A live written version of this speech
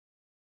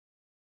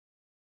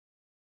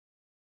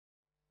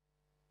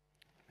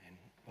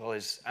Well,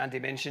 as Andy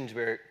mentioned,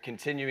 we're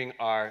continuing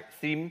our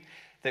theme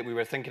that we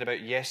were thinking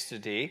about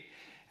yesterday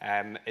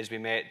as we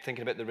met,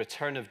 thinking about the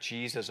return of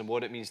Jesus and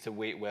what it means to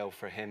wait well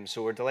for him.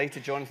 So we're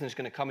delighted Jonathan's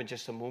going to come in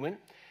just a moment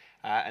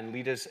and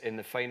lead us in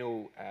the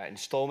final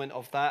installment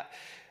of that.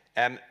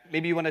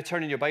 Maybe you want to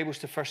turn in your Bibles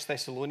to 1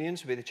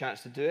 Thessalonians, we have the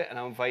chance to do it, and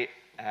I'll invite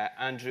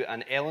Andrew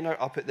and Eleanor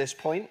up at this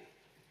point,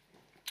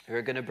 who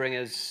are going to bring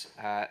us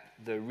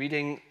the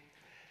reading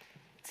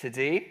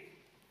today.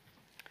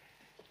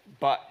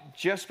 But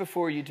just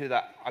before you do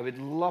that, I would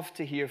love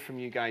to hear from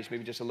you guys,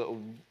 maybe just a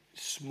little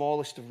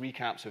smallest of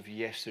recaps of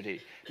yesterday.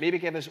 Maybe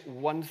give us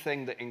one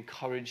thing that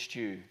encouraged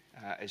you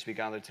as we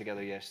gathered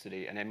together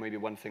yesterday, and then maybe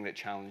one thing that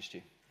challenged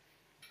you.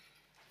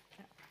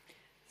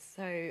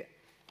 So,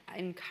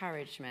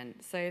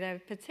 encouragement. So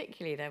there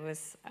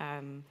was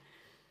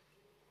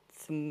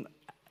some,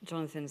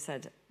 Jonathan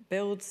said,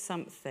 build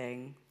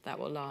something that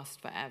will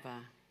last forever.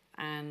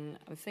 And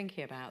I was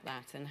thinking about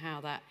that and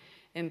how that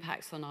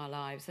impacts on our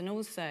lives. And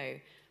also,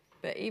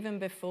 but even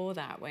before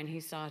that, when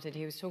he started,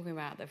 he was talking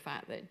about the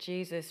fact that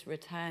Jesus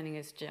returning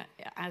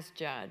as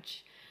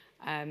judge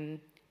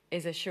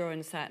is a sure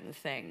and certain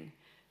thing.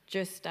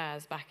 Just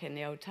as back in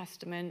the Old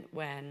Testament,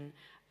 when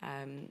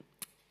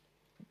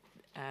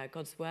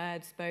God's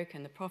word spoke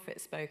and the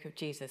prophet spoke of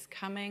Jesus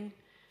coming,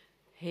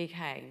 he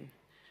came.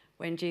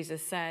 When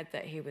Jesus said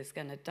that he was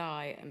going to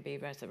die and be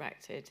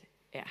resurrected,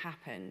 it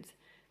happened.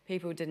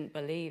 People didn't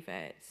believe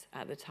it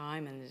at the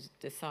time, and the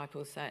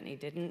disciples certainly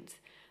didn't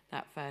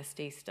that first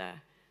Easter,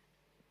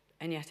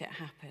 and yet it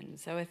happened.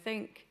 So I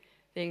think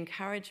the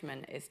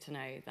encouragement is to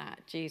know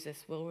that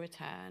Jesus will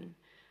return,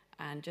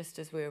 and just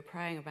as we were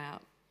praying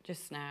about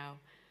just now,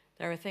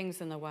 there are things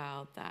in the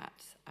world that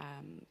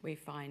we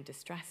find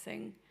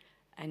distressing,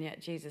 and yet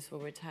Jesus will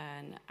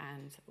return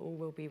and all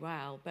will be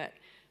well. But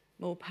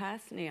more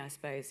personally, I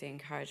suppose the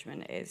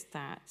encouragement is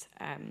that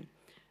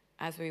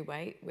as we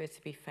wait, we're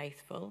to be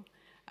faithful,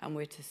 and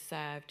we're to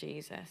serve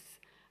Jesus,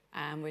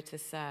 and we're to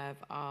serve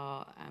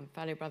our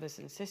fellow brothers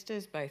and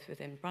sisters, both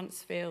within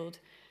Bruntsfield,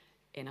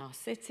 in our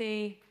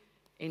city,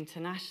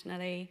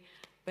 internationally.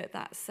 But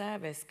that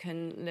service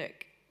can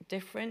look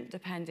different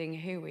depending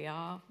who we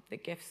are, the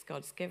gifts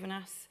God's given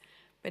us.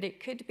 But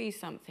it could be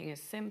something as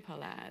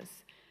simple as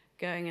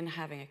going and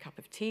having a cup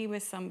of tea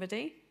with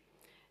somebody.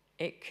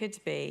 It could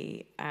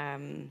be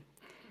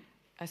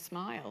a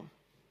smile.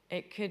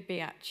 It could be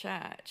at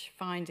church,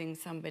 finding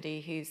somebody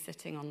who's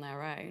sitting on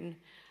their own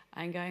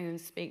and going and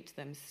speak to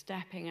them,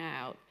 stepping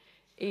out,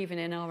 even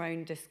in our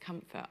own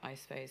discomfort, I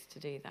suppose, to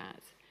do that.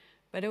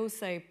 But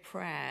also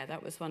prayer.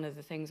 That was one of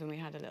the things when we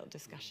had a little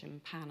discussion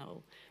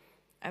panel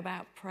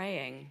about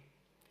praying.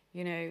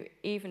 You know,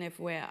 even if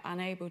we're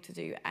unable to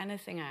do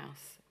anything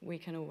else, we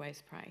can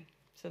always pray.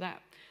 So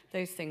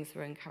those things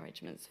were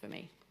encouragements for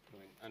me.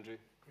 Brilliant. Andrew?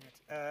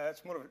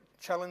 It's more of a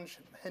challenge,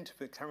 a hint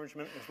of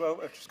encouragement as well,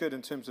 which is good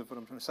in terms of what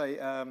I'm trying to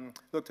say.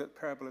 Looked at the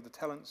parable of the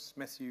talents,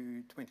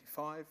 Matthew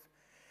 25,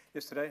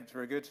 yesterday. It's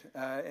very good.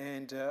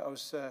 And I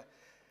was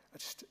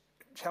just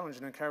challenged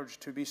and encouraged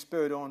to be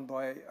spurred on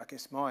by, I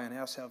guess, my and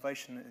our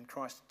salvation in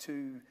Christ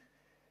to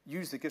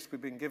use the gifts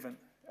we've been given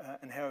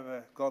and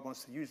however God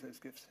wants to use those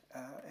gifts.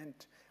 And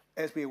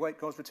as we await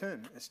God's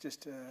return, it's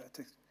just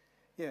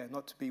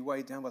not to be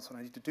weighed down by something.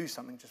 I need to do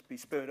something, just be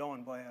spurred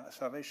on by our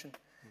salvation,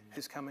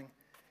 his coming,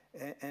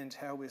 and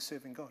how we're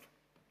serving God.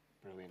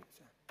 Brilliant.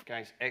 So.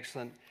 Guys,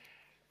 excellent.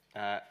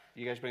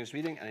 You guys bring us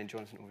reading, and then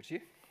Jonathan, over to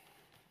you.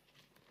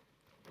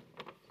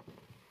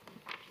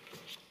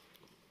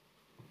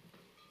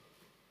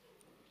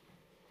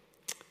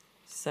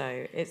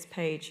 So it's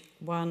page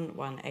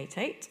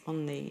 1188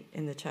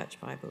 in the church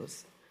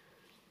Bibles.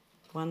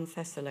 1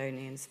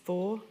 Thessalonians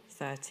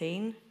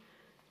 4:13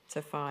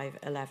 to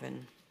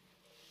 5:11.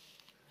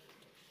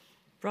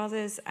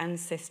 Brothers and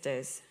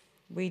sisters,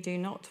 we do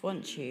not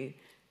want you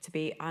to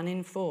be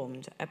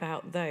uninformed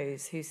about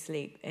those who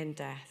sleep in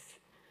death,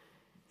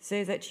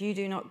 so that you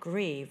do not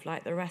grieve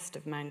like the rest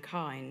of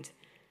mankind,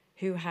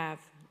 who have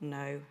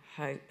no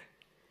hope.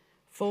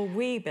 For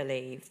we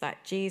believe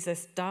that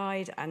Jesus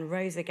died and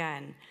rose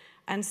again,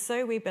 and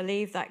so we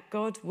believe that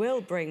God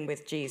will bring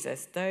with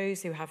Jesus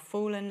those who have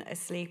fallen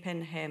asleep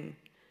in him.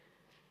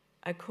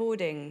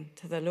 According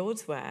to the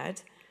Lord's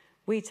word,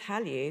 we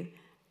tell you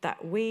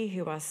that we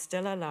who are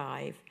still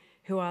alive,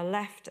 who are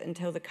left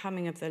until the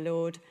coming of the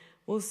Lord,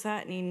 will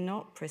certainly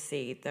not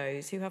precede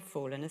those who have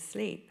fallen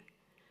asleep.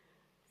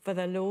 For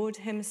the Lord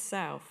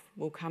himself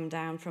will come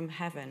down from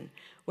heaven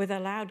with a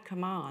loud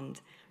command,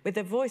 with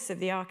the voice of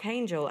the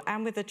archangel,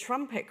 and with the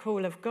trumpet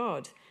call of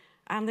God,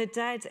 and the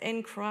dead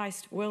in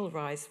Christ will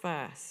rise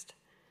first.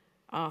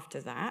 After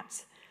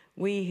that,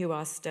 we who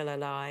are still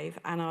alive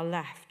and are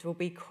left will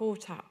be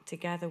caught up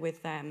together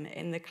with them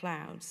in the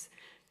clouds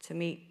to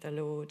meet the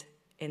Lord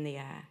in the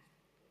air.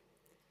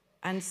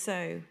 And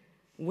so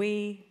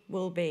we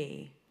will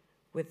be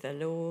with the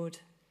Lord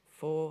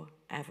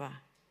forever.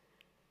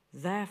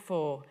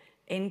 Therefore,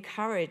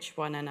 encourage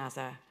one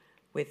another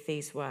with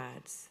these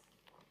words.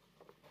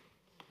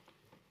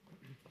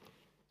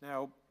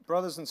 Now,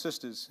 brothers and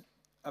sisters,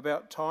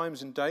 about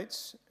times and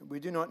dates, we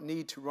do not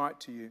need to write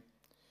to you,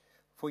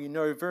 for you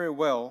know very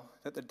well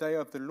that the day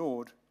of the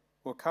Lord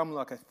will come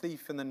like a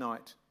thief in the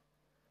night.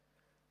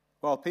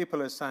 While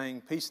people are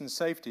saying peace and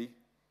safety,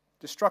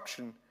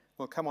 destruction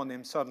will come on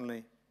them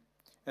suddenly,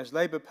 as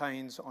labor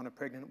pains on a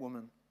pregnant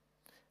woman,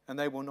 and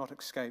they will not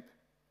escape.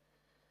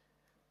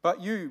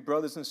 But you,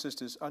 brothers and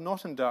sisters, are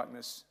not in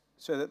darkness,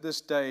 so that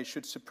this day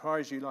should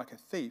surprise you like a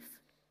thief.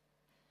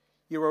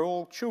 You are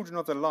all children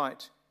of the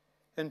light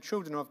and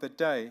children of the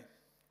day.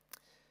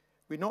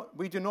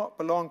 We do not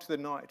belong to the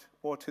night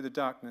or to the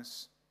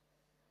darkness.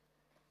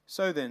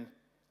 So then,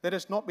 let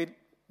us not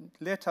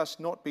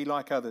be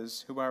like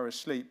others who are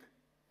asleep,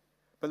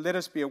 but let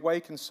us be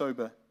awake and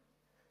sober.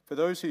 For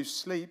those who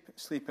sleep,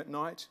 sleep at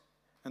night,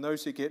 and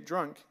those who get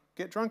drunk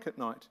at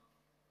night.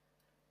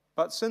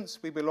 But since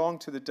we belong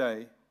to the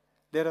day,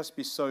 let us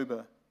be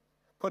sober,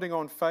 putting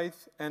on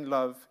faith and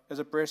love as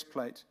a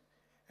breastplate,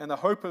 and the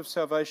hope of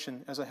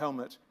salvation as a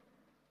helmet.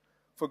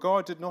 For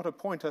God did not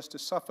appoint us to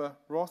suffer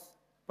wrath,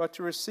 but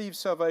to receive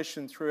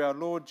salvation through our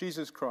Lord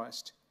Jesus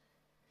Christ.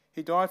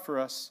 He died for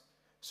us,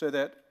 so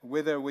that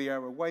whether we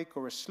are awake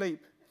or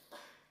asleep,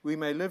 we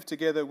may live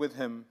together with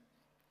him.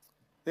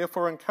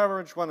 Therefore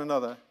encourage one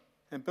another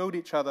and build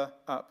each other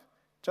up,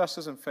 just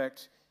as in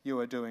fact you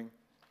are doing.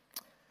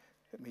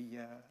 Let me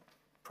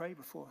pray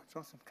before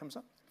Jonathan comes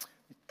up.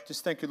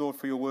 Just thank you, Lord,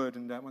 for your word,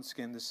 and once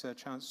again this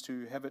chance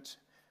to have it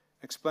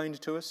explained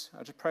to us.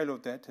 I just pray,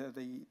 Lord, that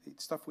the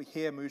stuff we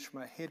hear moves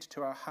from our head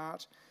to our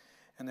heart,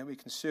 and that we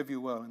can serve you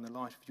well in the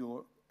light of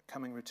your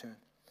coming return.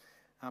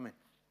 Amen.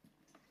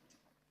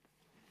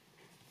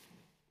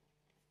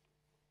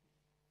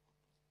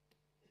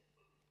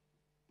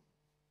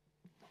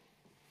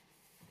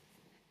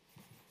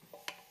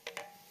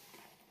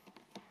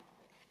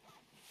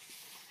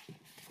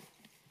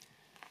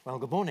 Well,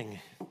 good morning,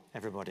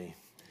 everybody.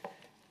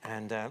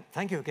 And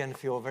thank you again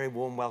for your very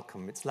warm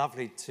welcome. It's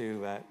lovely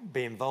to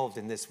be involved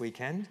in this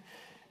weekend.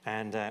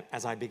 And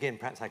as I begin,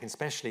 perhaps I can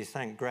especially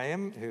thank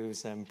Graham,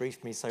 who's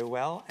briefed me so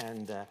well,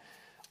 and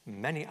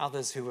many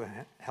others who were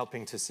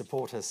helping to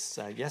support us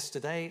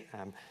yesterday.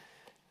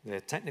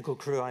 The technical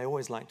crew I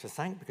always like to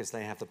thank because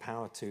they have the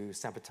power to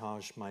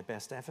sabotage my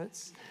best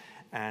efforts.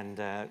 And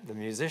the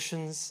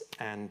musicians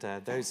and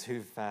those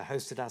who've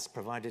hosted us,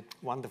 provided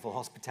wonderful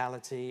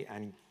hospitality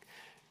and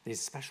these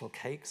special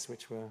cakes,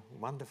 which were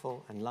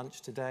wonderful, and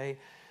lunch today.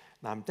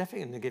 I'm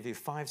definitely going to give you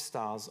 5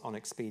 stars on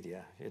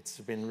Expedia. It's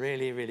been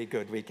really, really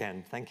good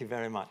weekend. Thank you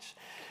very much.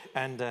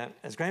 And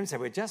as Graham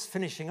said, we're just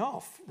finishing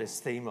off this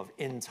theme of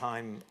in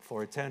time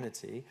for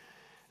eternity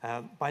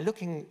by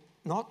looking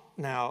not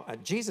now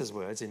at Jesus'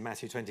 words in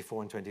Matthew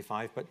 24 and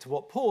 25, but to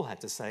what Paul had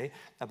to say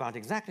about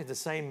exactly the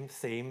same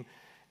theme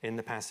in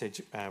the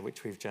passage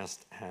which we've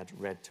just had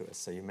read to us.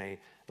 So you may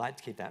like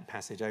to keep that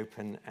passage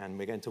open, and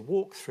we're going to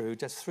walk through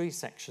just 3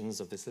 sections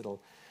of this little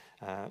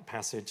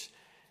passage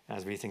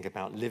as we think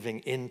about living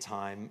in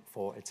time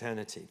for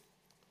eternity.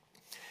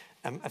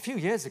 A few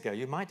years ago,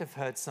 you might have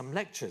heard some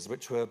lectures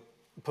which were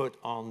put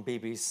on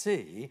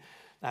BBC.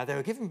 They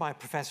were given by a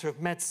professor of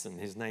medicine.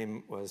 His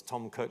name was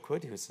Tom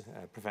Kirkwood. He was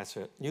a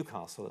professor at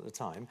Newcastle at the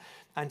time.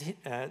 And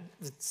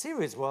the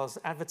series was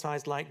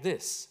advertised like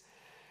this: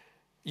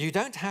 you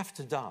don't have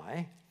to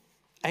die.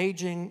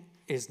 Aging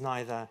is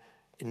neither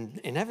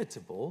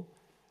inevitable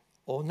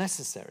or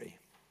necessary.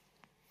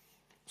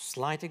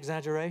 Slight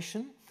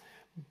exaggeration,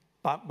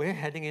 but we're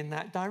heading in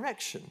that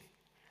direction.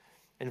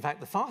 In fact,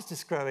 the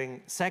fastest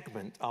growing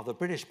segment of the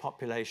British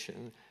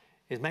population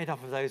is made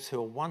up of those who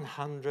are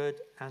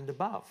 100 and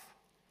above.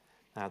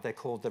 Now, they're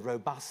called the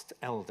robust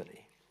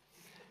elderly,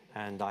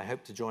 and I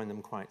hope to join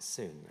them quite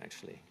soon,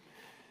 actually.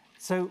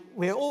 So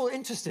we're all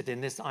interested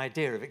in this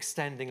idea of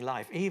extending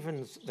life.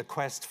 Even the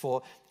quest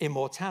for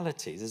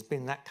immortality. There's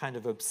been that kind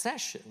of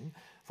obsession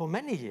for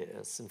many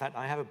years. In fact,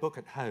 I have a book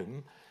at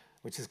home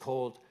which is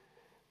called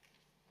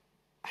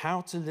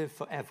How to Live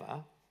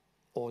Forever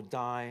or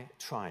Die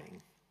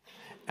Trying.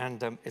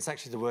 And it's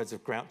actually the words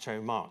of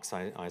Groucho Marx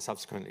I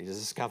subsequently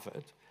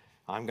discovered.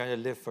 I'm going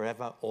to live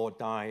forever or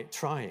die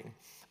trying.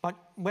 But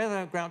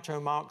whether Groucho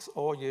Marx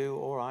or you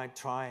or I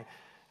try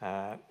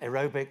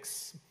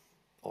aerobics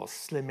or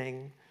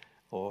slimming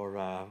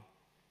or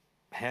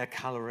hair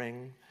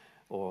colouring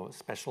or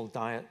special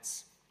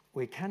diets,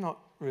 we cannot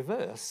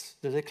reverse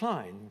the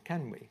decline,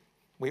 can we?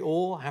 We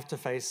all have to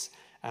face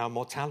our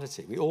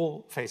mortality. We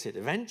all face it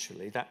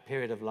eventually. That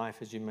period of life,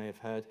 as you may have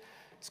heard,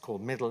 is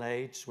called middle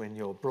age, when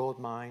your broad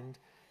mind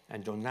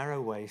and your narrow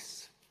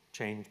waist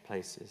change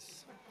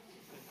places.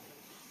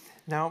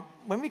 Now,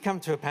 when we come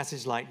to a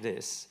passage like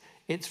this,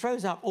 it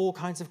throws up all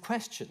kinds of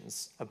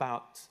questions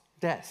about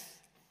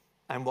death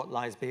and what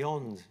lies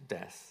beyond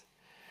death.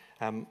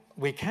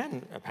 We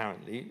can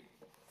apparently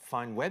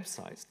find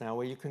websites now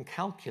where you can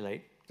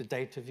calculate the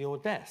date of your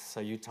death. So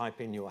you type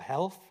in your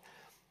health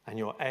and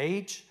your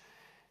age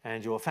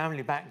and your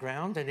family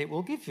background, and it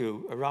will give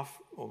you a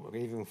rough or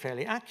even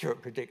fairly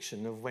accurate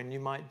prediction of when you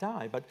might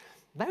die. But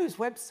those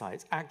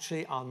websites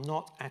actually are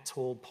not at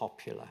all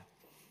popular.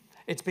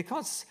 It's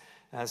because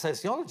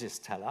sociologists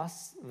tell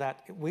us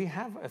that we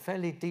have a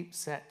fairly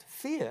deep-set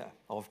fear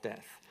of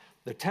death.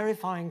 The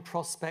terrifying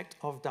prospect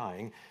of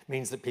dying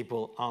means that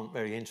people aren't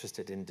very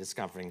interested in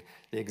discovering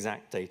the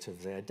exact date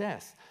of their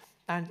death.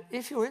 And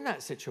if you're in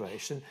that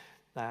situation,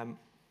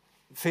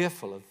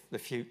 fearful of the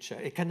future,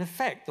 it can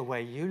affect the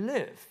way you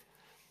live.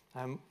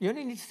 You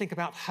only need to think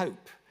about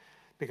hope,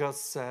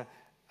 because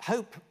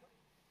hope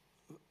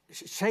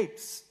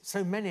shapes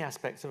so many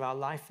aspects of our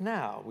life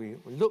now. We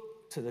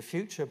look to the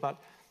future,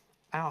 but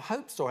our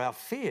hopes or our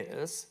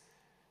fears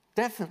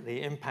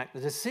definitely impact the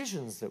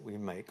decisions that we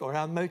make, or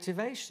our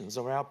motivations,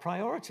 or our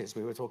priorities.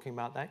 We were talking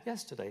about that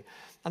yesterday.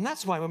 And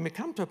that's why when we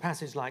come to a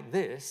passage like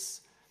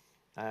this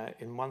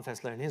in 1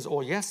 Thessalonians,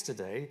 or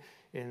yesterday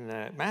in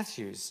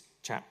Matthew's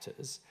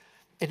chapters,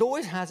 it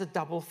always has a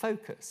double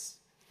focus.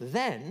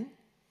 Then,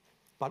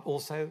 but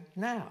also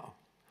now.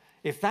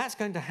 If that's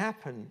going to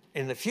happen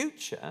in the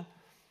future,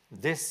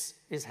 this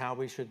is how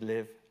we should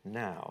live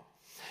now.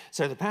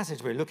 So the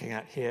passage we're looking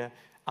at here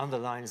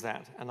underlines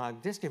that. And I'll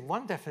just give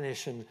one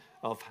definition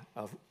of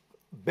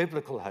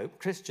biblical hope,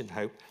 Christian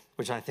hope,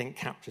 which I think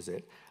captures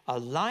it: a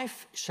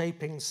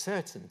life-shaping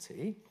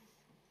certainty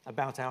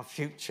about our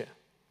future.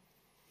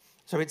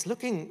 So it's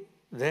looking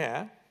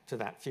there to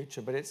that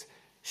future, but it's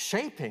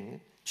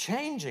shaping,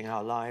 changing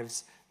our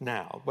lives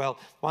now. Well,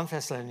 1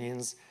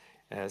 Thessalonians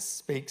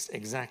speaks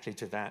exactly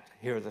to that.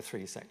 Here are the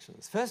three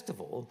sections. First of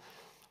all,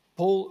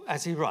 Paul,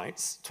 as he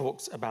writes,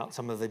 talks about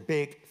some of the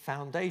big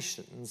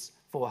foundations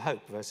for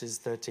hope, verses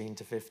 13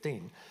 to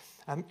 15.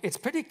 It's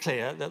pretty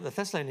clear that the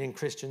Thessalonian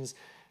Christians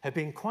have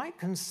been quite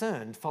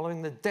concerned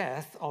following the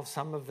death of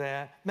some of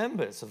their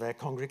members of their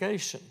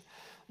congregation.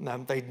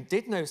 They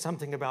did know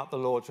something about the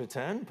Lord's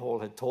return. Paul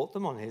had taught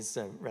them on his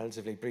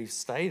relatively brief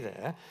stay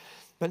there.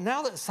 But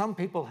now that some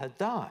people had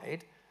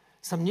died,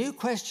 some new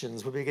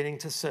questions were beginning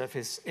to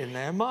surface in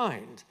their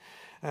mind.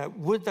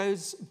 Would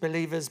those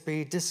believers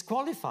be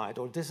disqualified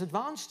or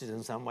disadvantaged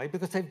in some way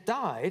because they've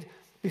died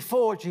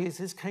before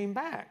Jesus came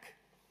back?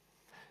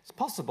 It's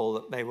possible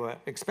that they were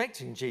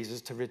expecting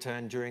Jesus to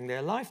return during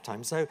their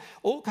lifetime. So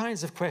all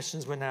kinds of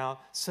questions were now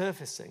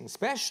surfacing,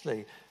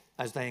 especially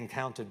as they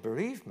encountered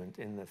bereavement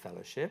in the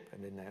fellowship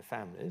and in their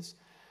families.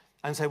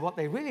 And so what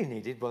they really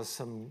needed was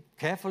some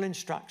careful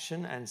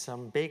instruction and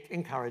some big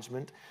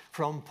encouragement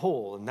from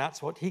Paul, and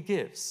that's what he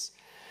gives.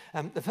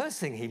 The first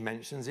thing he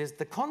mentions is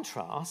the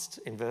contrast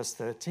in verse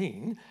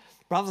 13.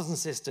 Brothers and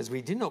sisters,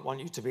 we do not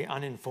want you to be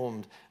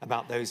uninformed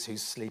about those who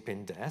sleep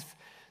in death,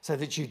 so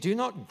that you do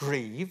not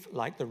grieve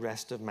like the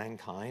rest of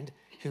mankind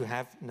who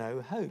have no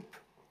hope.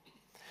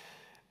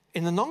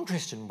 In the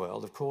non-Christian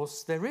world, of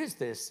course, there is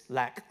this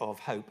lack of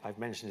hope. I've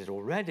mentioned it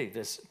already.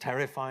 This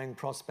terrifying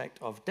prospect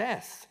of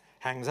death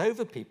hangs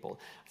over people.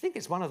 I think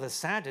it's one of the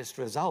saddest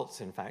results,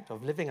 in fact,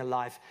 of living a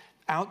life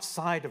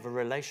outside of a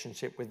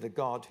relationship with the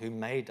God who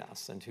made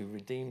us and who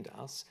redeemed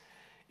us,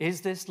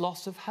 is this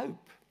loss of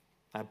hope.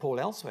 Paul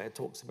elsewhere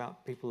talks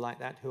about people like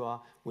that who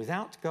are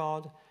without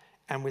God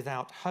and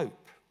without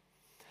hope.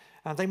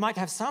 They might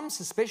have some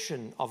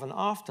suspicion of an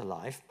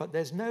afterlife, but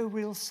there's no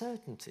real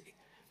certainty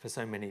for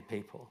so many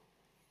people.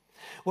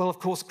 Well, of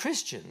course,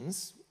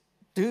 Christians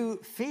do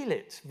feel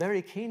it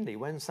very keenly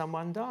when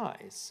someone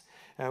dies.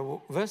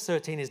 Verse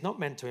 13 is not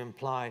meant to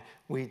imply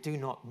we do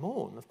not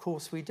mourn. Of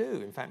course we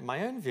do. In fact,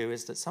 my own view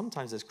is that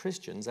sometimes as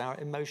Christians, our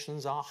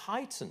emotions are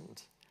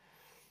heightened.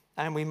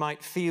 And we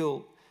might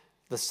feel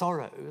the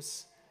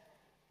sorrows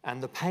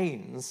and the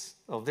pains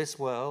of this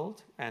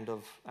world and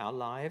of our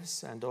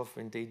lives and of,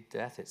 indeed,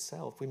 death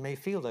itself. We may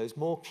feel those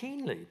more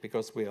keenly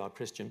because we are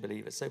Christian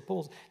believers. So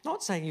Paul's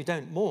not saying you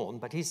don't mourn,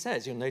 but he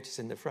says, you'll notice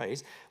in the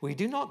phrase, we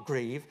do not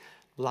grieve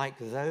like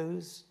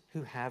those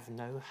who have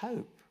no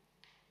hope.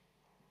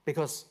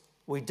 Because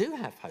we do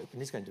have hope,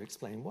 and he's going to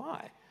explain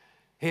why.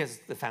 Here's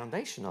the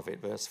foundation of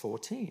it, verse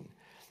 14.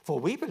 For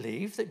we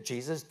believe that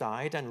Jesus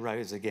died and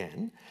rose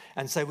again,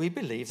 and so we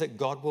believe that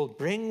God will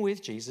bring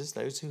with Jesus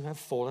those who have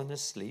fallen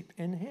asleep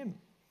in him.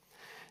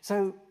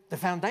 So the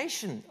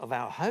foundation of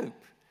our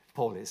hope,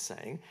 Paul is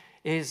saying,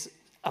 is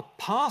a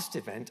past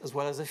event as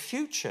well as a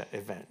future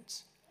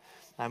event.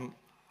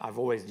 I've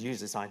always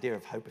used this idea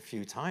of hope a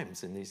few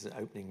times in these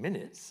opening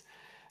minutes.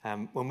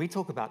 When we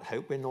talk about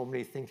hope, we're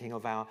normally thinking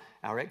of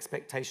our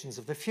expectations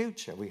of the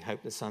future. We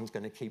hope the sun's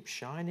going to keep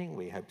shining.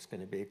 We hope it's going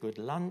to be a good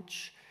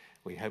lunch.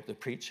 We hope the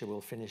preacher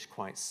will finish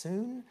quite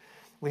soon.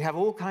 We have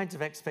all kinds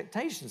of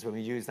expectations when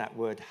we use that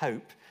word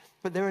hope,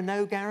 but there are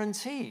no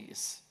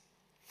guarantees.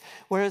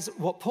 Whereas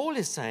what Paul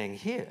is saying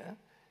here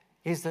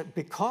is that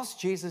because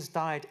Jesus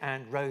died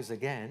and rose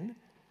again,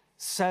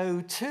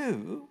 so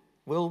too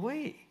will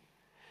we.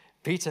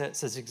 Peter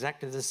says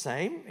exactly the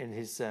same in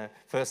his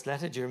first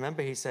letter. Do you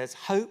remember? He says,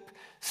 hope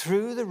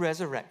through the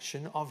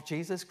resurrection of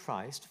Jesus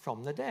Christ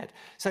from the dead.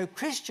 So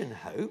Christian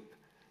hope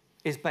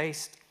is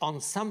based on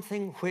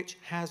something which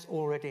has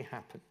already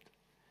happened.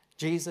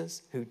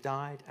 Jesus who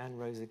died and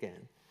rose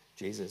again.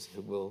 Jesus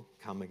who will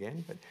come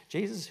again, but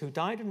Jesus who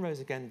died and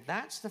rose again,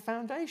 that's the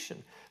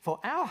foundation for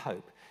our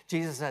hope.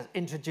 Jesus has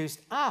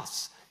introduced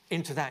us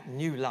into that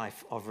new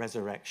life of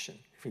resurrection.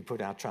 if we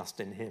put our trust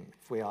in him,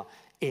 if we are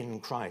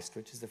in Christ,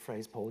 which is the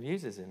phrase Paul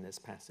uses in this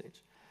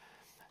passage.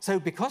 So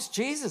because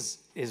Jesus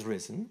is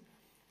risen,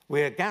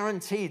 we're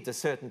guaranteed the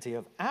certainty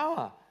of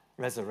our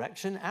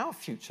resurrection, our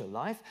future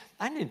life,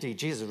 and indeed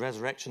Jesus'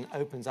 resurrection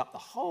opens up the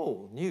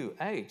whole new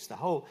age, the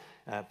whole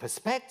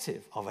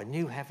perspective of a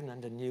new heaven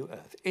and a new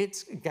earth.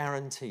 It's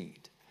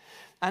guaranteed.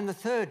 And the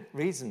third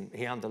reason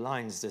he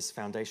underlines this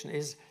foundation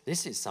is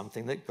this is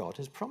something that God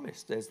has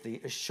promised. There's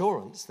the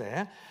assurance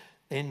there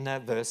in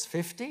verse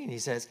 15. He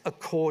says,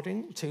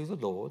 according to the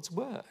Lord's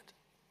word.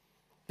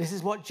 This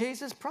is what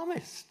Jesus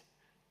promised.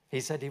 He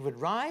said he would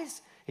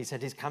rise. He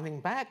said he's coming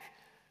back.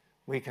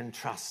 We can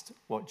trust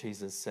what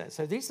Jesus says.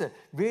 So these are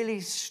really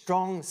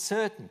strong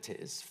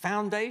certainties,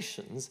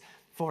 foundations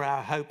for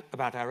our hope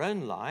about our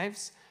own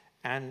lives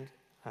and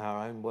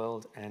our own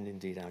world and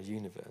indeed our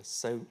universe.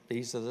 So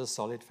these are the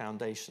solid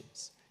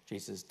foundations.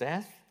 Jesus'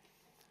 death,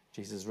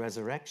 Jesus'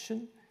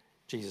 resurrection,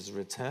 Jesus'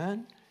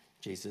 return,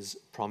 Jesus'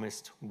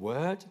 promised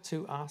word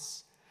to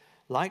us.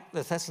 Like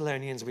the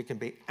Thessalonians, we can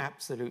be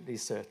absolutely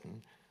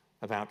certain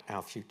about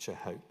our future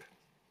hope.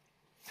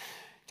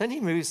 Then he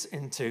moves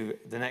into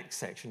the next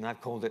section.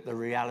 I've called it the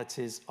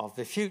realities of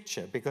the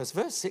future, because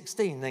verse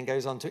 16 then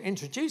goes on to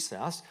introduce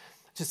us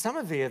to some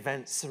of the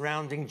events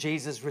surrounding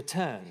Jesus'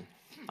 return.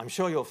 I'm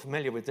sure you're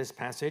familiar with this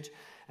passage,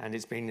 and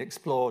it's been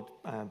explored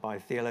by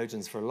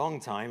theologians for a long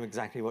time,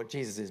 exactly what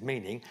Jesus is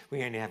meaning.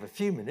 We only have a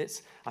few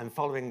minutes. I'm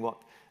following what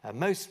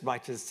most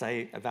writers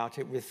say about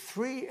it with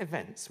three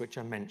events which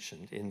are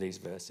mentioned in these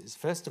verses.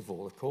 First of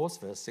all, of course,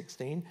 verse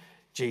 16,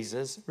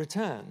 Jesus'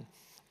 return.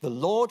 The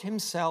Lord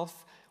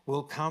himself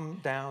will come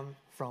down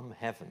from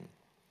heaven.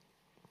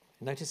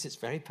 Notice it's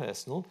very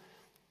personal.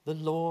 The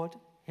Lord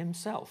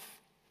himself.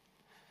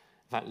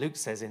 In fact, Luke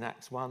says in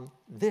Acts 1,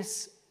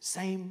 this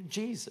same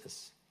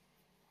Jesus.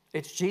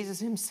 It's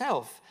Jesus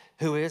himself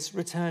who is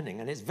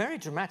returning. And it's very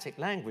dramatic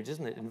language,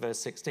 isn't it, in verse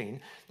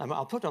 16?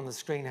 I'll put on the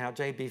screen how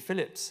J.B.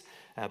 Phillips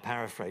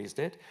paraphrased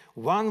it.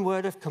 One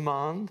word of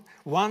command,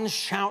 one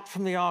shout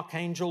from the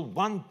archangel,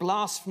 one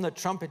blast from the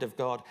trumpet of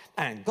God,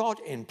 and God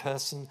in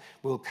person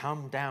will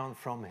come down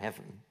from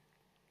heaven.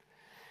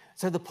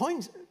 So the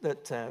point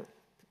that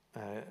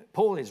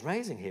Paul is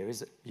raising here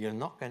is that you're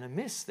not going to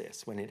miss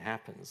this when it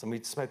happens. And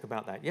we spoke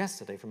about that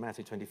yesterday from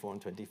Matthew 24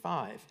 and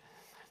 25.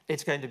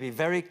 It's going to be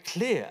very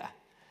clear.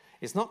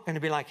 It's not going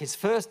to be like his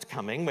first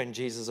coming when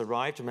Jesus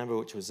arrived, remember,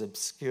 which was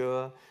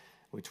obscure,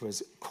 which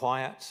was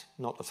quiet,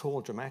 not at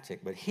all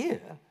dramatic. But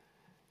here,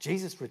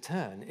 Jesus'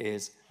 return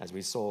is, as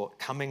we saw,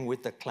 coming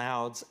with the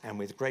clouds and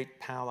with great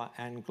power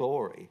and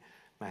glory,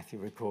 Matthew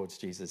records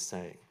Jesus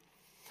saying.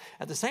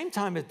 At the same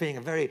time as being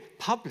a very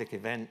public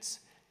event,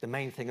 the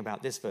main thing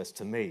about this verse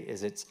to me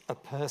is it's a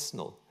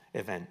personal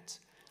event.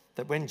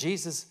 That when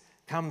Jesus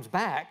comes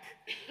back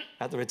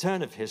at the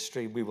return of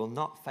history, we will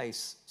not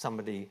face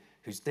somebody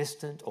who's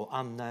distant or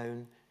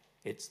unknown.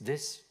 It's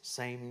this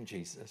same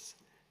Jesus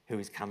who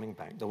is coming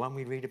back. The one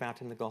we read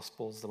about in the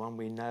Gospels, the one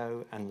we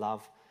know and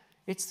love.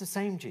 It's the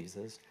same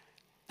Jesus,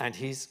 and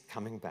he's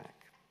coming back.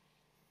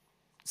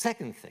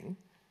 Second thing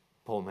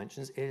Paul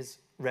mentions is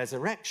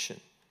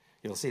resurrection.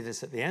 You'll see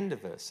this at the end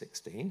of verse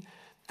 16.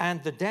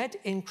 And the dead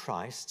in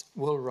Christ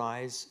will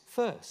rise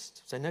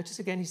first. So notice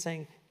again he's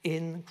saying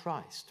in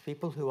Christ.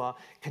 People who are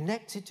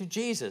connected to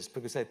Jesus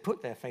because they've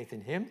put their faith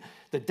in him.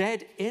 The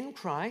dead in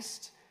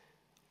Christ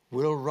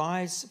will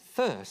rise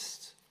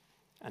first.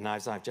 And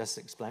as I've just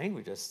explained,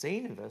 we've just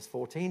seen in verse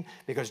 14,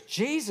 because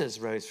Jesus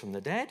rose from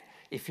the dead,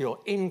 if you're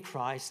in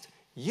Christ,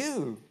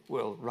 you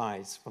will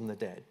rise from the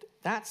dead.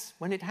 That's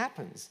when it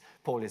happens.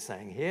 Paul is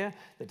saying here,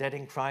 the dead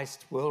in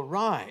Christ will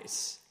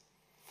rise.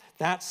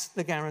 That's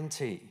the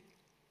guarantee.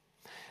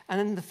 And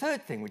then the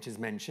third thing which is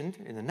mentioned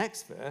in the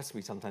next verse,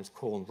 we sometimes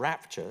call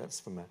rapture. That's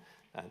from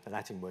the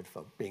Latin word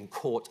for being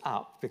caught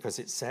up, because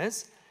it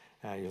says,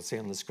 you'll see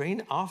on the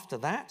screen, after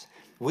that,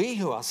 we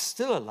who are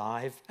still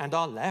alive and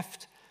are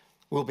left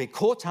will be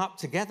caught up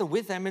together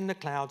with them in the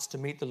clouds to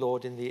meet the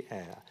Lord in the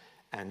air.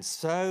 And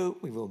so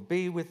we will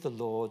be with the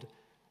Lord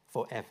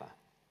forever.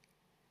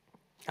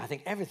 I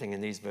think everything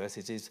in these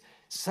verses is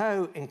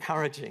so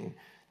encouraging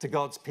to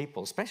God's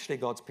people, especially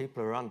God's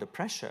people who are under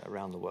pressure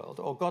around the world,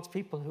 or God's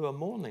people who are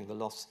mourning the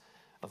loss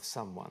of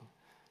someone.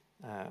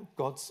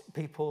 God's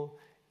people,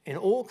 in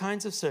all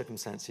kinds of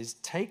circumstances,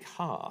 take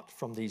heart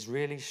from these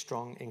really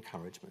strong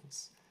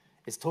encouragements.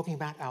 It's talking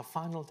about our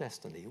final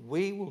destiny.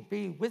 We will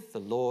be with the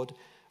Lord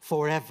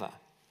forever.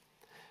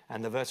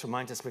 And the verse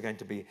reminds us we're going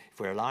to be, if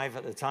we're alive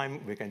at the time,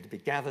 we're going to be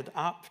gathered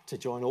up to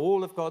join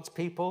all of God's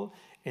people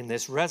in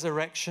this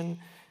resurrection.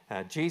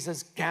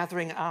 Jesus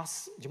gathering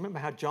us. Do you remember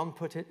how John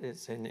put it?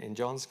 It's in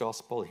John's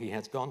gospel. He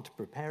has gone to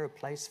prepare a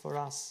place for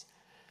us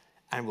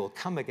and will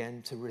come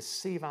again to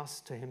receive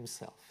us to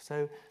himself.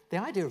 So the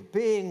idea of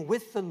being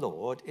with the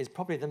Lord is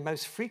probably the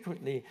most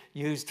frequently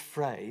used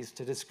phrase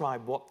to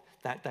describe what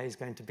that day is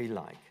going to be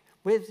like.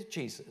 With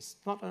Jesus,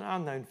 not an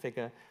unknown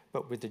figure,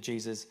 but with the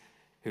Jesus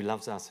who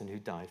loves us and who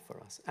died for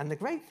us. And the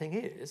great thing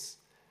is,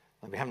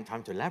 and we haven't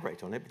time to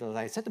elaborate on it, but as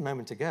I said a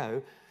moment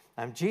ago,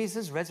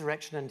 Jesus'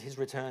 resurrection and his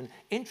return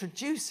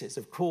introduces,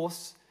 of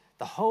course,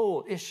 the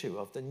whole issue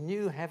of the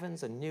new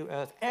heavens and new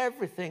earth,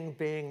 everything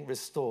being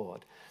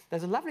restored.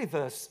 There's a lovely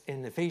verse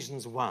in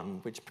Ephesians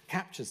 1 which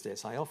captures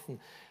this. I often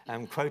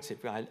quote it,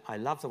 but I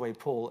love the way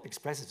Paul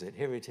expresses it.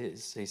 Here it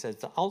is. He says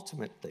that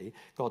ultimately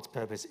God's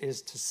purpose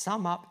is to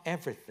sum up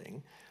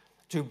everything,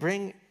 to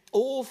bring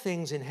all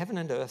things in heaven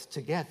and earth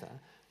together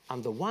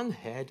under one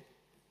head,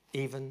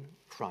 even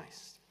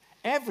Christ.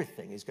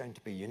 Everything is going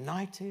to be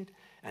united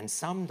and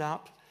summed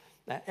up.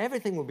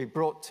 Everything will be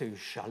brought to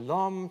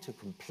shalom, to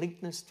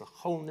completeness, to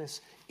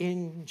wholeness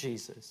in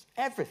Jesus.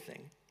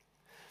 Everything.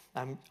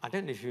 I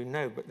don't know if you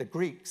know, but the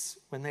Greeks,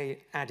 when they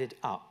added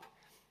up,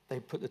 they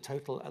put the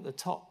total at the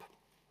top.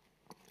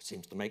 It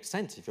seems to make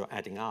sense if you're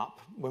adding up.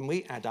 When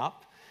we add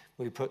up,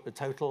 we put the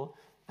total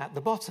at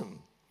the bottom.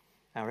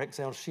 Our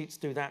Excel sheets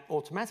do that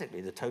automatically.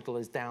 The total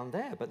is down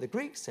there. But the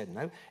Greeks said,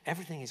 no,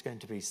 everything is going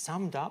to be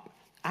summed up,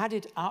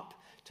 added up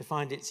to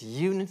find its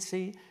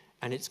unity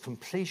and its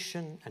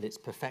completion and its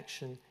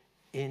perfection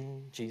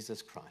in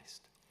Jesus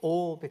Christ.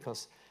 All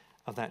because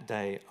of that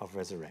day of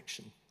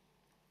resurrection.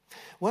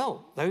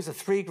 Well, those are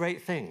three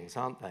great things,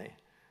 aren't they?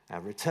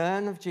 Our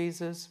return of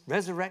Jesus,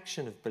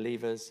 resurrection of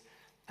believers,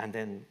 and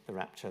then the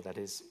rapture that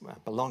is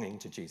belonging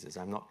to Jesus.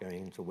 I'm not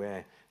going into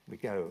where we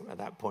go at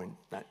that point.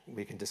 That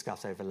we can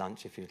discuss over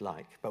lunch if you'd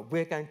like. But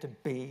we're going to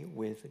be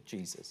with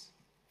Jesus.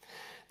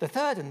 The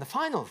third and the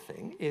final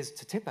thing is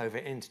to tip over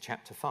into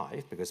chapter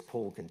 5, because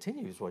Paul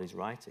continues what he's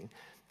writing.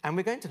 And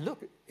we're going to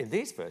look in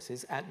these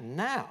verses at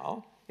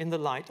now in the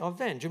light of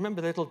then. Do you remember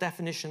the little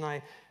definition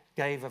I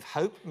gave of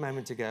hope a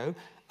moment ago?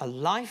 A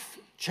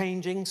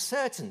life-changing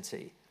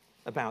certainty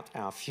about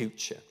our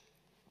future.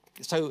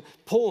 So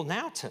Paul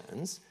now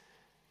turns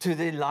to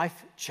the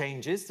life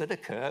changes that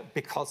occur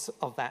because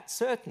of that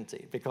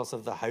certainty, because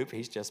of the hope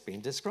he's just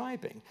been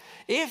describing.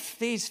 If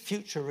these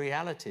future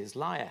realities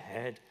lie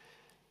ahead,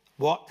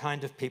 what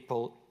kind of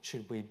people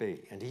should we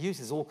be? And he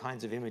uses all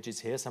kinds of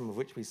images here, some of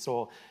which we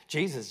saw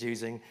Jesus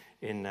using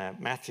in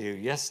Matthew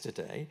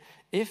yesterday.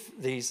 If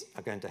these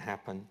are going to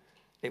happen,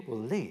 it will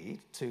lead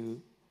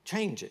to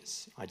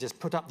changes. I just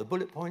put up the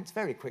bullet points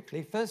very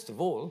quickly. First of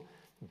all,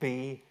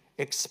 be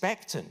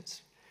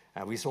expectant.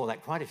 We saw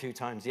that quite a few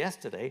times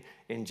yesterday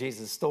in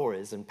Jesus'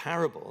 stories and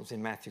parables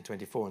in Matthew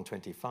 24 and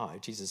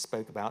 25. Jesus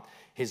spoke about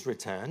his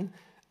return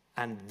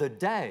and the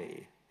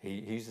day. He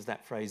uses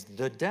that phrase,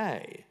 the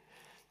day.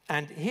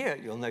 And here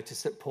you'll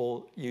notice that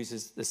Paul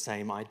uses the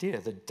same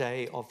idea, the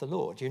day of the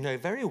Lord. You know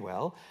very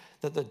well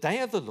that the day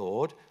of the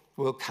Lord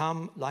will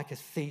come like a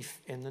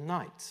thief in the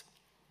night.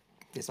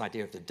 This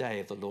idea of the day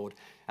of the Lord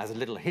has a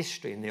little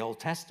history in the Old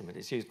Testament.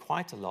 It's used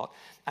quite a lot.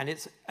 And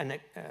it's an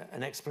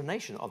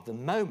explanation of the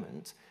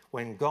moment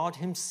when God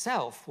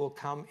himself will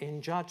come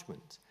in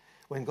judgment,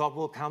 when God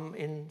will come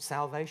in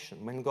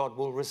salvation, when God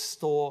will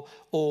restore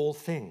all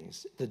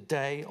things, the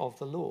day of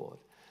the Lord.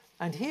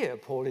 And here,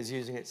 Paul is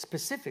using it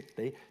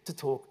specifically to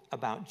talk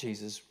about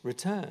Jesus'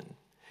 return.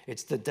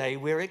 It's the day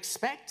we're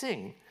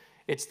expecting.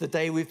 It's the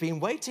day we've been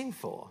waiting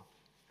for.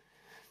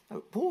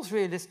 Now, Paul's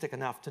realistic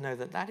enough to know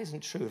that that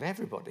isn't true of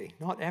everybody.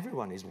 Not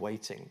everyone is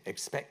waiting,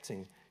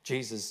 expecting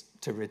Jesus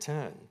to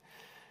return.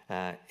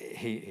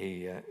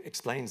 He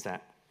explains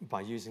that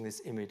by using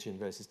this image in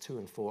verses 2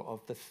 and 4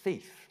 of the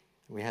thief.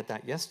 We had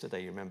that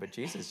yesterday. You remember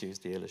Jesus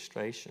used the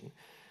illustration.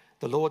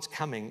 The Lord's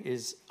coming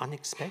is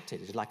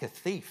unexpected. It's like a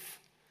thief.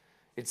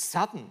 It's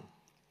sudden.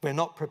 We're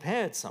not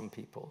prepared, some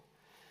people.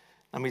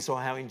 And we saw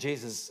how in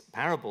Jesus'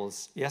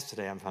 parables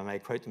yesterday, if I may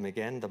quote them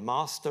again, the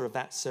master of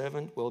that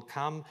servant will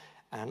come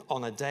and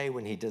on a day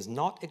when he does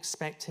not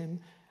expect him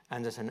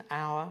and at an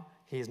hour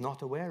he is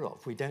not aware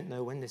of. We don't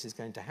know when this is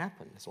going to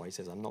happen. That's why he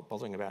says, I'm not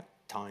bothering about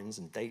times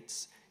and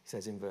dates, he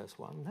says in verse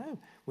 1. No,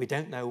 we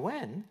don't know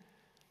when,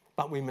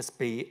 but we must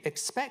be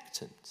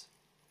expectant.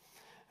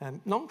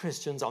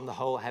 Non-Christians on the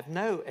whole have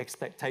no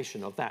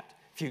expectation of that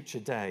future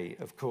day,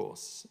 of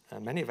course.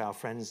 Many of our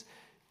friends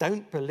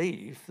don't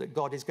believe that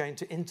God is going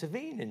to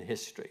intervene in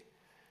history.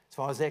 As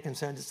far as they're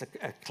concerned, it's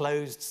a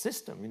closed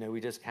system. You know, we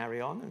just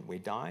carry on and we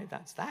die,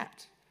 that's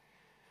that.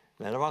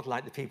 They're rather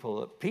like the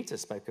people that Peter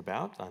spoke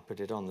about. I put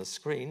it on the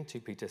screen,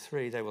 2 Peter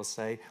 3. They will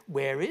say,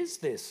 where is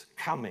this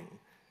coming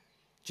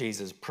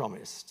Jesus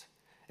promised?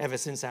 Ever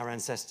since our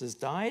ancestors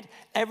died,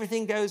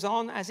 everything goes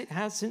on as it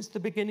has since the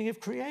beginning of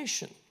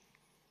creation.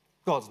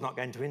 God's not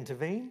going to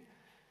intervene.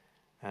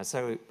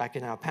 So back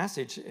in our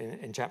passage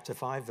in chapter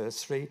 5,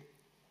 verse 3,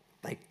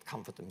 they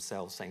comfort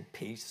themselves saying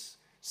peace,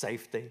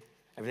 safety,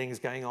 everything is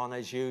going on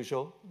as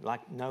usual,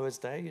 like Noah's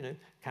day, you know,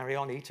 carry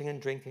on eating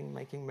and drinking,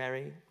 making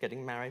merry,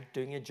 getting married,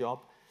 doing your job.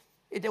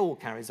 It all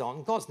carries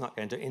on. God's not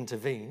going to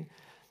intervene.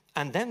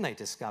 And then they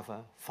discover,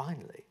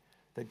 finally,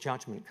 that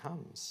judgment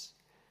comes.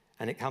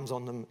 And it comes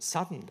on them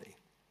suddenly.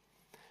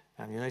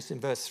 You notice in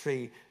verse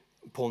 3,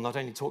 Paul not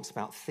only talks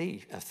about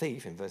a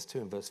thief in verse 2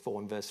 and verse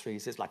 4 and verse 3, he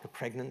says like a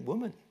pregnant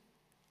woman.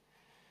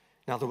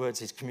 In other words,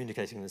 he's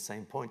communicating the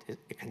same point.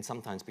 It can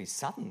sometimes be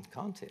sudden,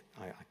 can't it?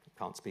 I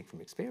can't speak from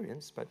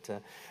experience, but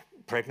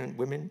pregnant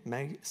women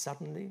may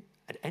suddenly,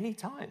 at any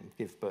time,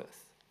 give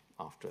birth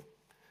after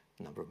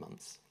number of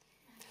months.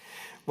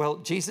 Well,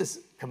 Jesus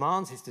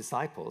commands his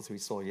disciples, we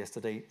saw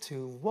yesterday,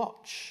 to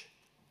watch.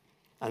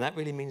 And that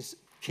really means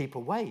keep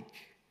awake,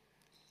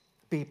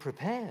 be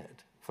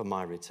prepared for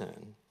my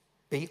return,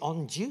 be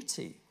on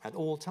duty at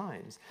all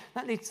times.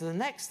 That leads to the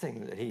next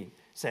thing that he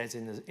says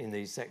in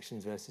these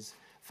sections, verses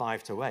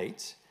 5 to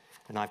 8,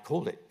 and I've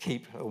called it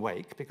keep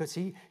awake, because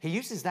he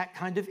uses that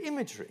kind of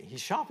imagery. He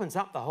sharpens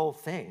up the whole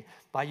thing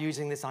by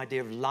using this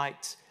idea of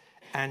light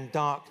and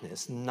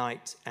darkness,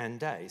 night and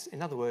days.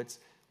 In other words,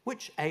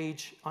 which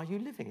age are you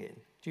living in?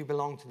 Do you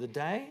belong to the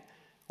day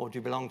or do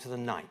you belong to the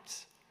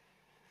night?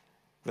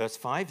 Verse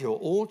 5, you're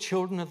all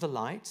children of the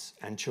light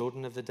and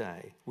children of the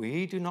day.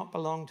 We do not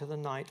belong to the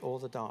night or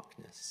the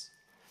darkness.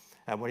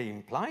 And what he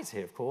implies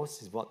here, of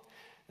course, is what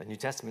the New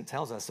Testament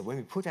tells us, that when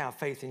we put our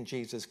faith in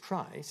Jesus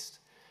Christ,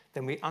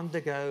 then we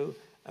undergo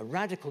a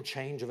radical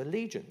change of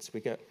allegiance.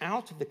 We go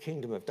out of the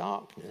kingdom of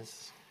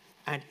darkness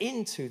and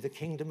into the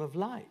kingdom of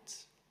light,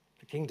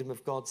 the kingdom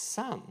of God's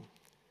Son.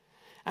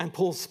 And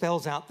Paul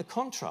spells out the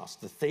contrast.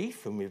 The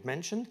thief, whom we've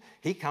mentioned,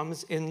 he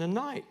comes in the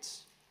night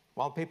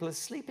while people are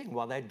sleeping,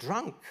 while they're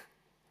drunk.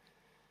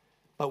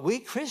 But we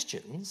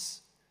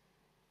Christians,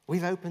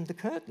 we've opened the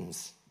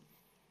curtains.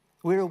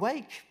 We're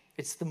awake.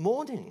 It's the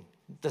morning.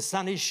 The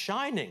sun is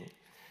shining.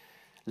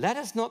 Let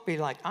us not be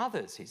like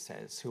others, he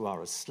says, who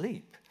are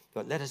asleep,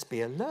 but let us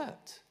be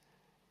alert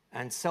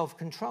and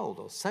self-controlled,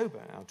 or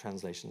sober, our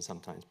translation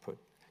sometimes put.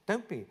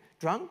 Don't be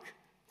drunk.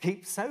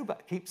 Keep sober.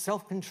 Keep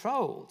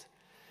self-controlled.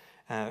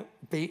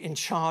 Be in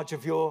charge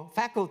of your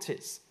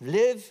faculties.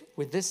 Live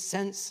with this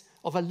sense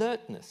of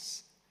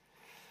alertness.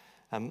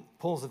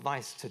 Paul's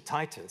advice to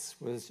Titus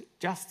was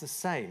just the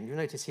same. You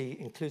notice he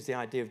includes the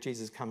idea of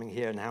Jesus coming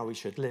here and how we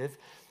should live.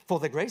 For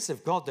the grace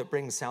of God that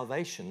brings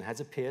salvation has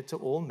appeared to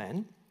all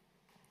men.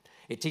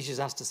 It teaches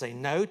us to say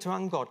no to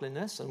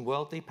ungodliness and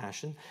worldly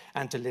passion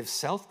and to live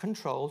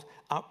self-controlled,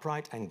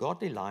 upright and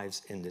godly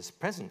lives in this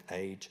present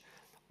age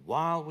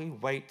while we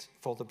wait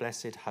for the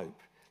blessed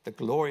hope, the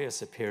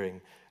glorious appearing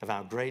of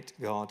our great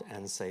God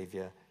and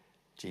Saviour,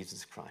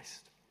 Jesus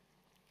Christ.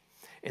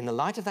 In the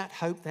light of that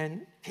hope,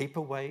 then, keep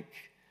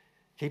awake,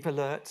 keep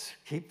alert,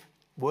 keep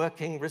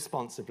working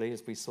responsibly,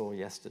 as we saw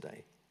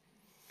yesterday.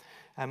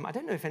 I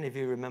don't know if any of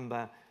you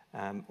remember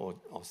or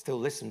still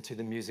listen to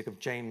the music of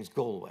James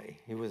Galway.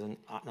 He was an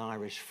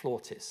Irish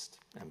flautist.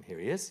 Here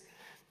he is.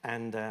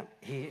 And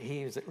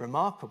he was a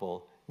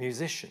remarkable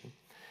musician.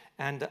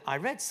 And I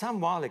read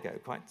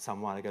quite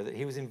some while ago, that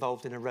he was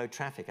involved in a road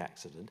traffic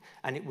accident,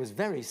 and it was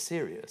very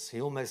serious. He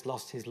almost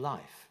lost his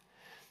life.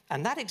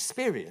 And that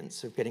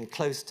experience of getting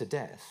close to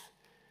death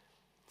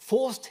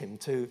forced him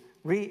to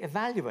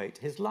re-evaluate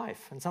his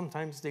life. And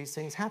sometimes these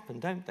things happen,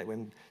 don't they?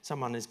 When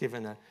someone is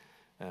given a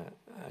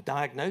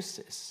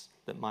diagnosis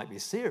that might be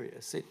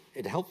serious,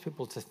 it helps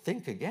people to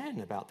think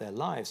again about their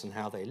lives and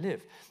how they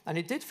live. And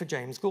it did for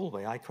James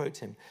Galway. I quote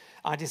him,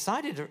 I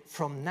decided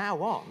from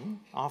now on,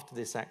 after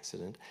this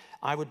accident,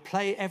 I would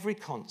play every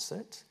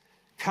concert,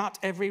 cut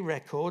every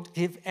record,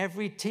 give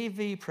every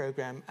TV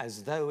program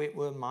as though it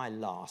were my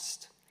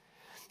last.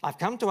 I've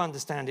come to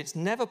understand it's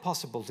never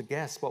possible to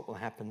guess what will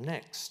happen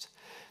next,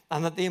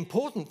 and that the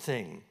important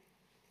thing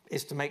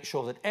is to make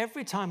sure that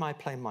every time I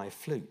play my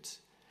flute,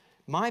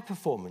 my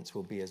performance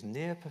will be as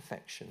near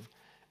perfection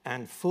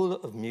and full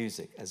of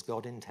music as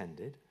God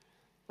intended,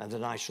 and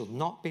that I shall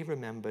not be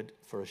remembered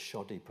for a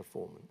shoddy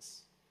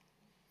performance.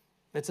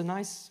 It's a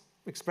nice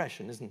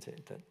expression, isn't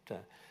it?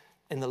 That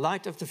in the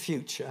light of the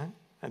future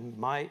and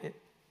my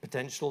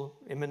potential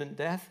imminent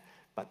death,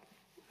 but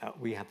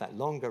we have that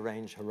longer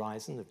range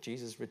horizon of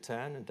Jesus'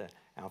 return and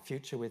our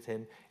future with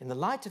him. In the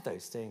light of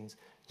those things,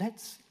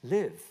 let's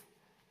live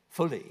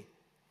fully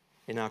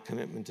in our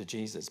commitment to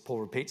Jesus.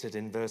 Paul repeats it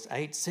in verse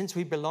 8, since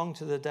we belong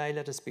to the day,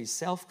 let us be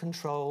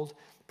self-controlled,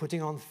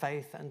 putting on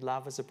faith and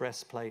love as a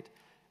breastplate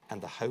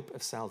and the hope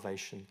of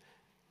salvation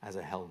as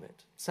a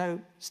helmet. So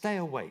stay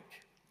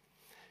awake.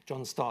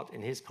 John Stott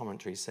in his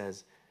commentary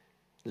says,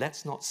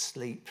 let's not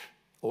sleep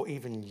or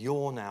even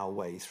yawn our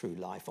way through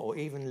life or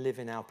even live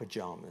in our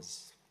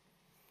pajamas.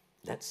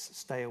 Let's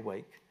stay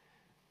awake,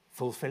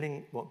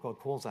 fulfilling what God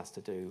calls us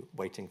to do,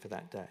 waiting for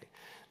that day.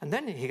 And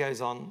then he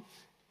goes on,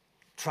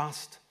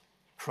 trust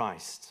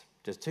Christ.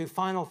 Just two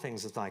final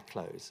things as I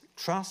close.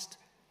 Trust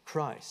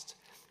Christ.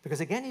 Because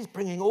again, he's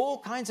bringing all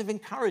kinds of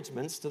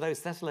encouragements to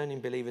those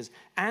Thessalonian believers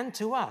and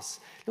to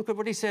us. Look at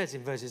what he says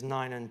in verses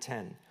 9 and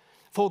 10.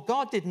 For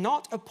God did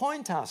not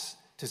appoint us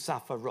to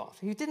suffer wrath.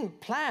 He didn't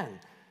plan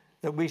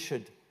that we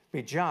should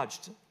be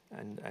judged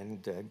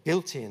and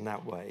guilty in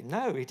that way.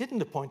 No, he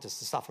didn't appoint us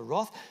to suffer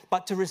wrath,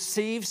 but to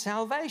receive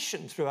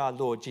salvation through our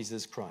Lord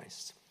Jesus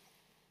Christ.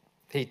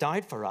 He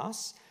died for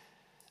us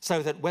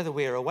so that whether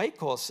we are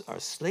awake or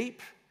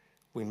asleep,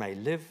 we may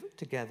live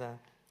together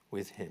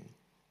with him.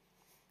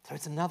 So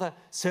it's another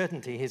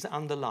certainty he's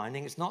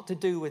underlining. It's not to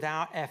do with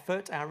our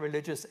effort, our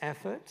religious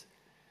effort.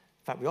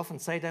 In fact, we often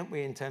say, don't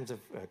we, in terms of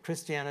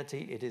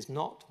Christianity, it is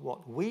not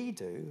what we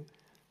do,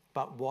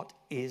 but what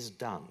is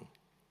done.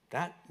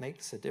 That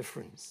makes a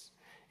difference.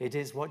 It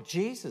is what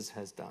Jesus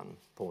has done,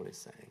 Paul is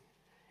saying.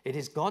 It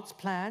is God's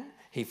plan.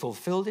 He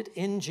fulfilled it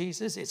in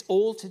Jesus. It's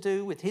all to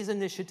do with his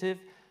initiative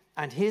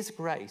and his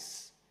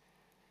grace.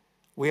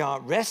 We are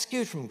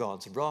rescued from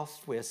God's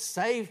wrath. We are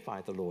saved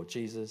by the Lord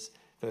Jesus.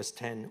 Verse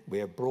 10,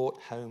 we are brought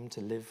home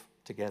to live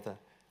together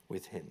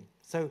with him.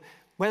 So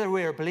whether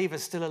we're a believer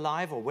still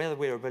alive or whether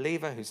we're a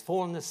believer who's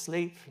fallen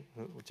asleep,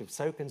 which have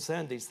so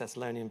concerned these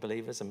Thessalonian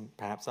believers and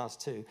perhaps us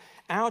too,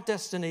 our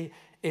destiny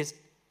is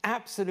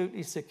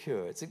absolutely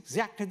secure. It's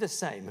exactly the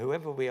same.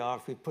 Whoever we are,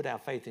 if we put our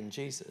faith in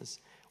Jesus,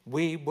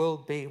 we will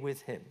be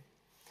with him.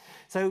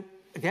 So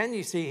again,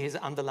 you see he's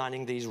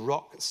underlining these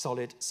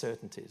rock-solid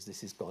certainties.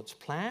 This is God's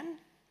plan.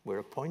 We're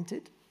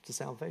appointed to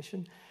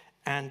salvation,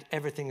 and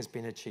everything has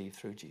been achieved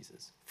through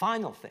Jesus.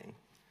 Final thing,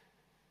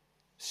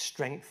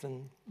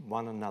 strengthen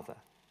one another.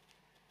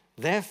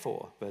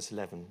 Therefore, verse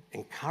 11,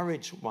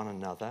 encourage one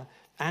another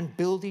and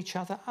build each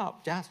other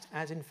up, just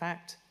as in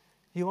fact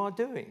you are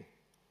doing.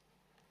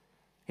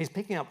 He's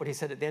picking up what he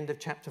said at the end of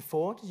chapter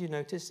 4. Did you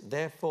notice?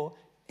 Therefore,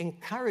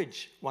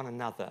 encourage one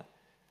another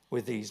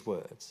with these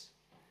words.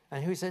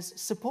 And he says,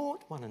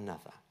 support one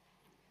another.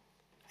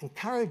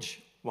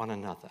 Encourage one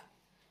another.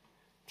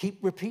 Keep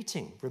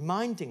repeating,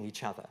 reminding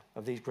each other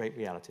of these great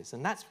realities.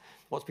 And that's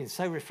what's been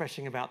so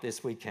refreshing about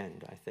this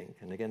weekend, I think.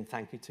 And again,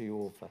 thank you to you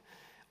all for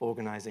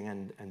organising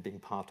and being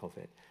part of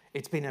it.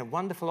 It's been a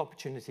wonderful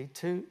opportunity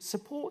to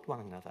support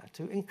one another,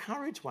 to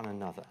encourage one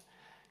another,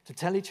 to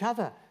tell each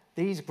other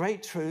these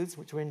great truths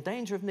which we're in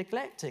danger of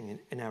neglecting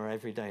in our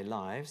everyday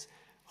lives.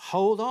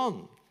 Hold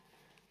on,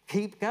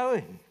 keep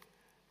going,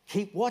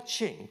 keep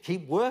watching,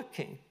 keep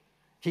working,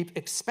 keep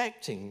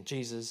expecting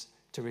Jesus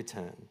to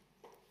return.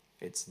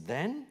 It's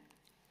then,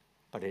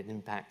 but it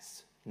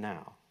impacts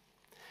now.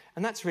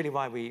 And that's really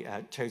why we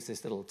chose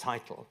this little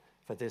title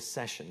for this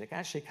session. It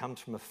actually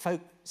comes from a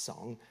folk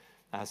song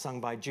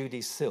sung by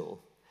Judy Sill.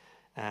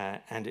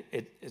 And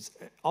it's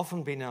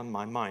often been on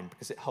my mind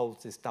because it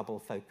holds this double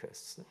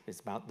focus. It's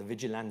about the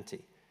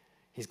vigilante.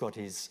 He's got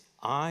his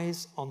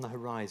eyes on the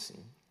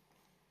horizon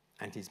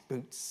and his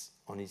boots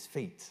on his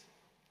feet.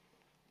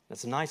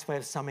 That's a nice way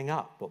of summing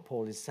up what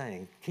Paul is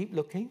saying. Keep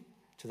looking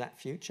to that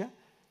future,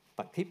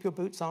 but keep your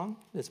boots on.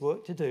 There's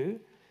work to do.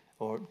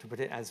 Or to put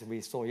it as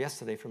we saw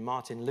yesterday from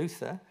Martin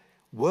Luther,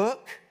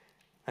 work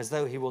as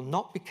though he will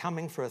not be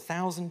coming for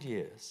 1,000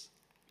 years.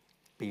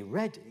 Be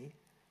ready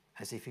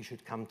as if he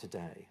should come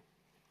today.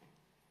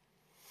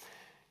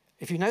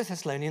 If you know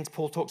Thessalonians,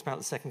 Paul talks about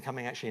the second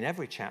coming actually in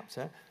every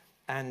chapter.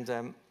 And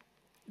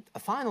a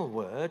final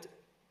word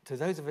to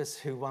those of us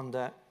who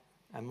wonder,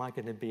 am I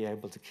going to be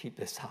able to keep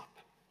this up?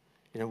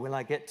 Will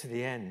I get to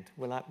the end?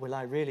 Will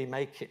I really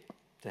make it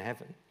to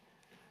heaven?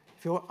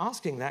 If you're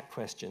asking that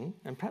question,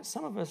 and perhaps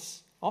some of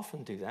us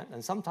often do that,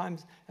 and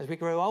sometimes as we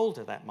grow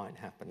older that might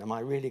happen, am I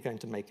really going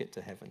to make it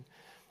to heaven?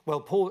 Well,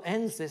 Paul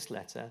ends this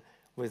letter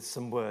with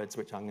some words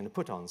which I'm going to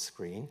put on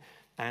screen,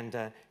 and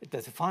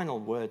there's the final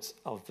words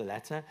of the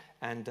letter,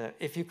 and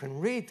if you can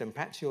read them,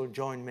 perhaps you'll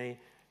join me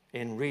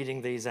in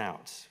reading these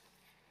out.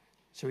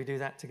 Shall we do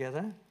that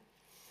together?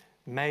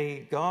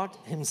 May God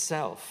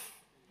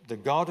himself, the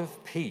God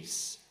of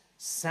peace,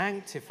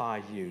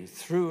 sanctify you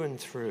through and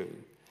through.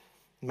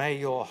 May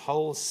your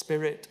whole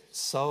spirit,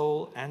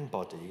 soul, and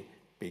body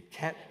be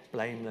kept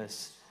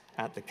blameless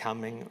at the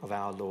coming of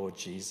our Lord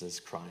Jesus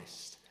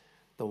Christ.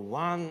 The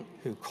one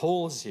who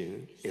calls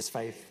you is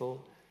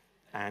faithful,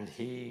 and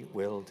he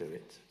will do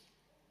it.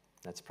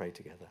 Let's pray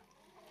together.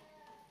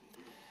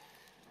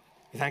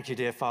 Thank you,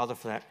 dear Father,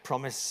 for that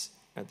promise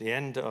at the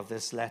end of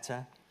this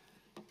letter,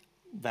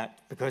 that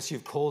because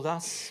you've called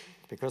us,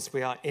 because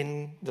we are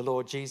in the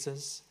Lord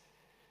Jesus,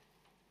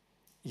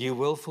 you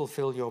will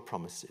fulfill your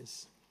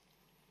promises.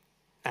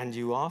 And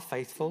you are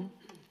faithful.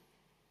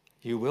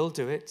 You will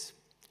do it.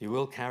 You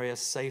will carry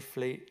us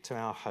safely to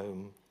our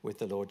home with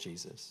the Lord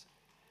Jesus.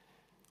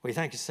 We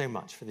thank you so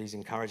much for these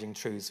encouraging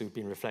truths we've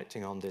been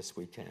reflecting on this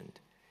weekend.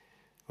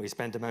 We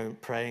spend a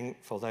moment praying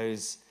for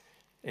those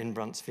in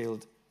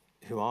Bruntsfield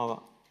who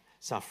are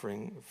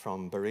suffering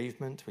from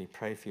bereavement. We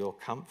pray for your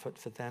comfort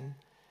for them,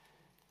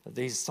 that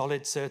these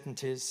solid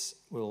certainties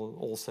will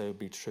also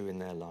be true in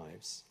their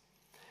lives.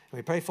 And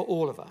we pray for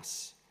all of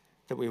us,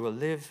 that we will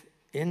live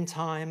in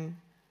time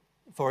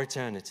for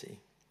eternity.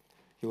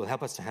 You will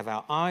help us to have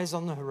our eyes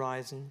on the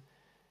horizon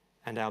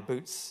and our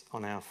boots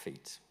on our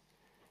feet.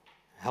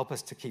 Help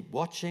us to keep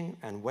watching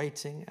and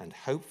waiting and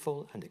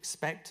hopeful and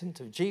expectant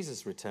of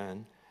Jesus'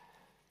 return,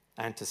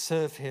 and to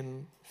serve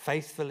him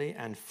faithfully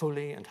and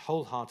fully and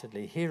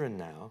wholeheartedly here and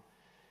now,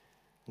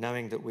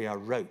 knowing that we are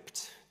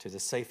roped to the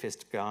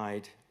safest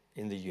guide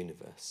in the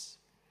universe.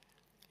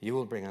 You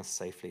will bring us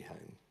safely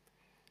home.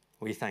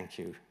 We thank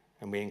you,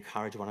 and we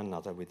encourage one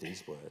another with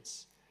these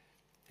words.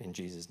 In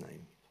Jesus'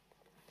 name,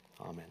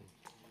 amen.